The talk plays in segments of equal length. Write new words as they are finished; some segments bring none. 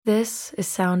This is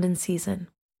Sound in Season.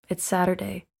 It's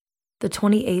Saturday, the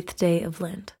 28th day of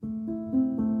Lent.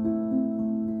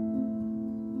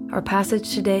 Our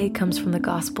passage today comes from the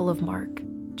Gospel of Mark,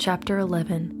 chapter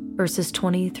 11, verses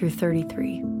 20 through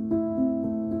 33.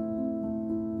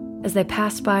 As they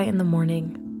passed by in the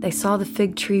morning, they saw the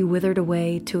fig tree withered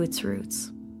away to its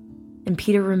roots. And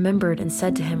Peter remembered and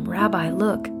said to him, "Rabbi,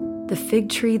 look, the fig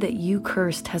tree that you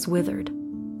cursed has withered."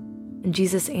 And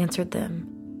Jesus answered them,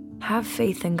 "Have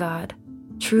faith in God.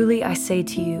 Truly I say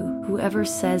to you, whoever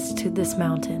says to this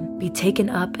mountain, 'Be taken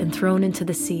up and thrown into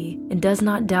the sea,' and does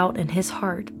not doubt in his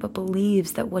heart, but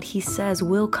believes that what he says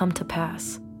will come to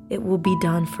pass, it will be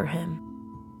done for him.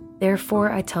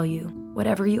 Therefore I tell you,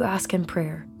 whatever you ask in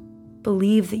prayer,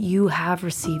 believe that you have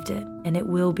received it, and it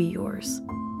will be yours.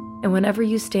 And whenever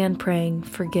you stand praying,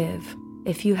 forgive,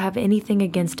 if you have anything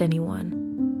against anyone,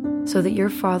 so that your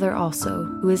Father also,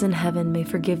 who is in heaven, may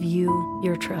forgive you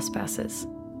your trespasses."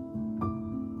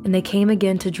 And they came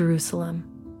again to Jerusalem.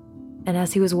 And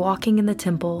as he was walking in the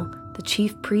temple, the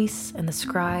chief priests and the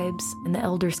scribes and the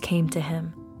elders came to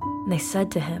him. And they said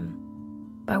to him,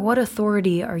 "By what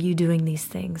authority are you doing these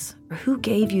things? Or who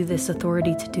gave you this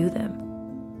authority to do them?"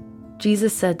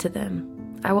 Jesus said to them,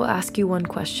 "I will ask you one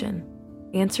question.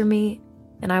 Answer me,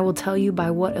 and I will tell you by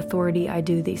what authority I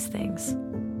do these things.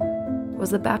 Was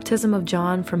the baptism of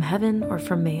John from heaven or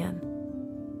from man?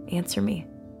 Answer me."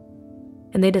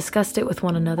 And they discussed it with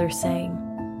one another, saying,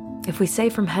 "If we say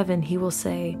from heaven, he will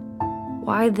say,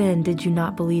 'Why then did you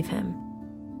not believe him?'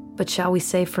 But shall we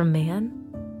say from man?"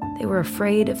 They were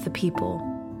afraid of the people,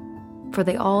 for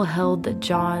they all held that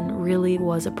John really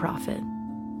was a prophet.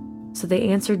 So they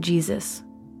answered Jesus,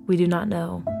 "We do not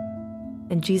know."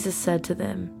 And Jesus said to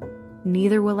them,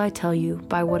 "Neither will I tell you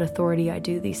by what authority I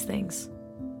do these things."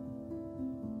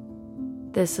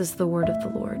 This is the word of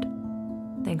the Lord.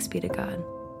 Thanks be to God.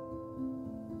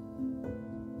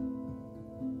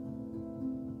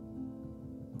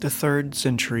 The 3rd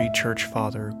century church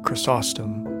father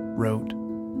Chrysostom wrote,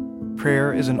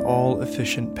 "Prayer is an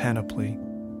all-efficient panoply,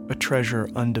 a treasure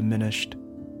undiminished,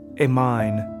 a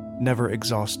mine never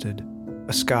exhausted,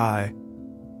 a sky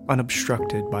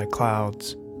unobstructed by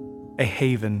clouds, a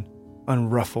haven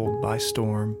unruffled by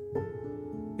storm.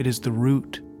 It is the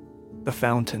root, the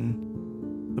fountain,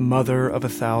 the mother of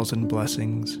 1,000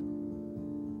 blessings.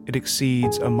 It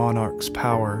exceeds a monarch's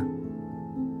power.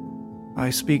 I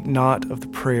speak not of the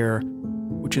prayer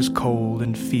which is cold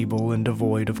and feeble and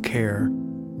devoid of care.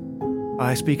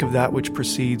 I speak of that which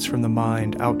proceeds from the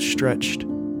mind outstretched,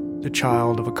 the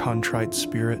child of a contrite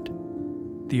spirit,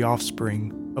 the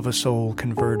offspring of a soul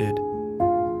converted.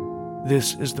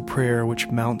 This is the prayer which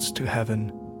mounts to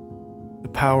heaven. The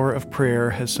power of prayer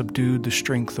has subdued the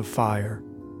strength of fire,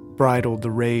 bridled the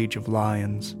rage of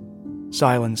lions,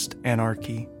 silenced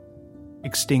anarchy,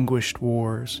 extinguished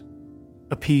wars,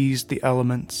 appeased the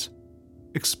elements,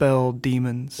 expelled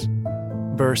demons,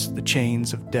 burst the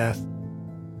chains of death,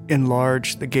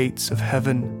 enlarged the gates of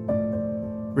heaven,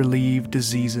 relieved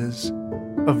diseases,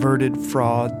 averted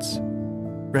frauds,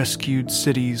 rescued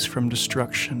cities from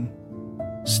destruction,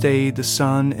 stayed the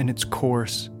sun in its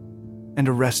course, and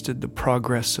arrested the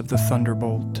progress of the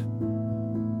thunderbolt.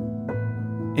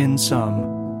 In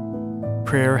sum,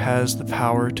 prayer has the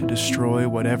power to destroy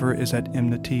whatever is at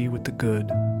enmity with the good.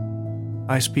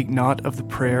 I speak not of the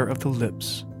prayer of the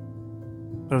lips,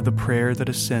 but of the prayer that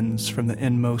ascends from the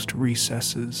inmost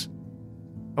recesses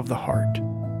of the heart.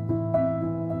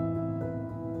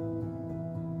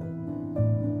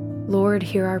 Lord,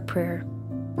 hear our prayer,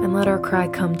 and let our cry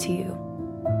come to you.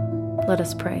 Let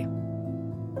us pray.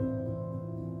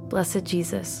 Blessed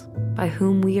Jesus, by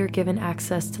whom we are given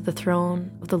access to the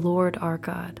throne of the Lord our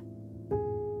God,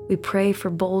 we pray for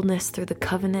boldness through the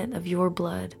covenant of your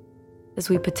blood as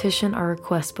we petition our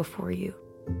requests before you.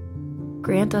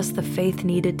 Grant us the faith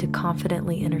needed to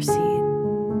confidently intercede,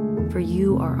 for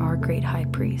you are our great high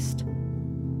priest.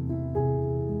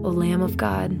 O Lamb of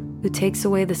God, who takes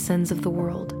away the sins of the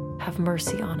world, have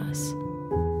mercy on us.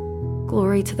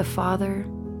 Glory to the Father,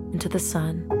 and to the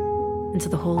Son, and to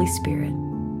the Holy Spirit,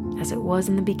 as it was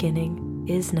in the beginning,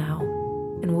 is now,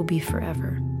 and will be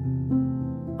forever.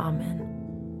 Amen.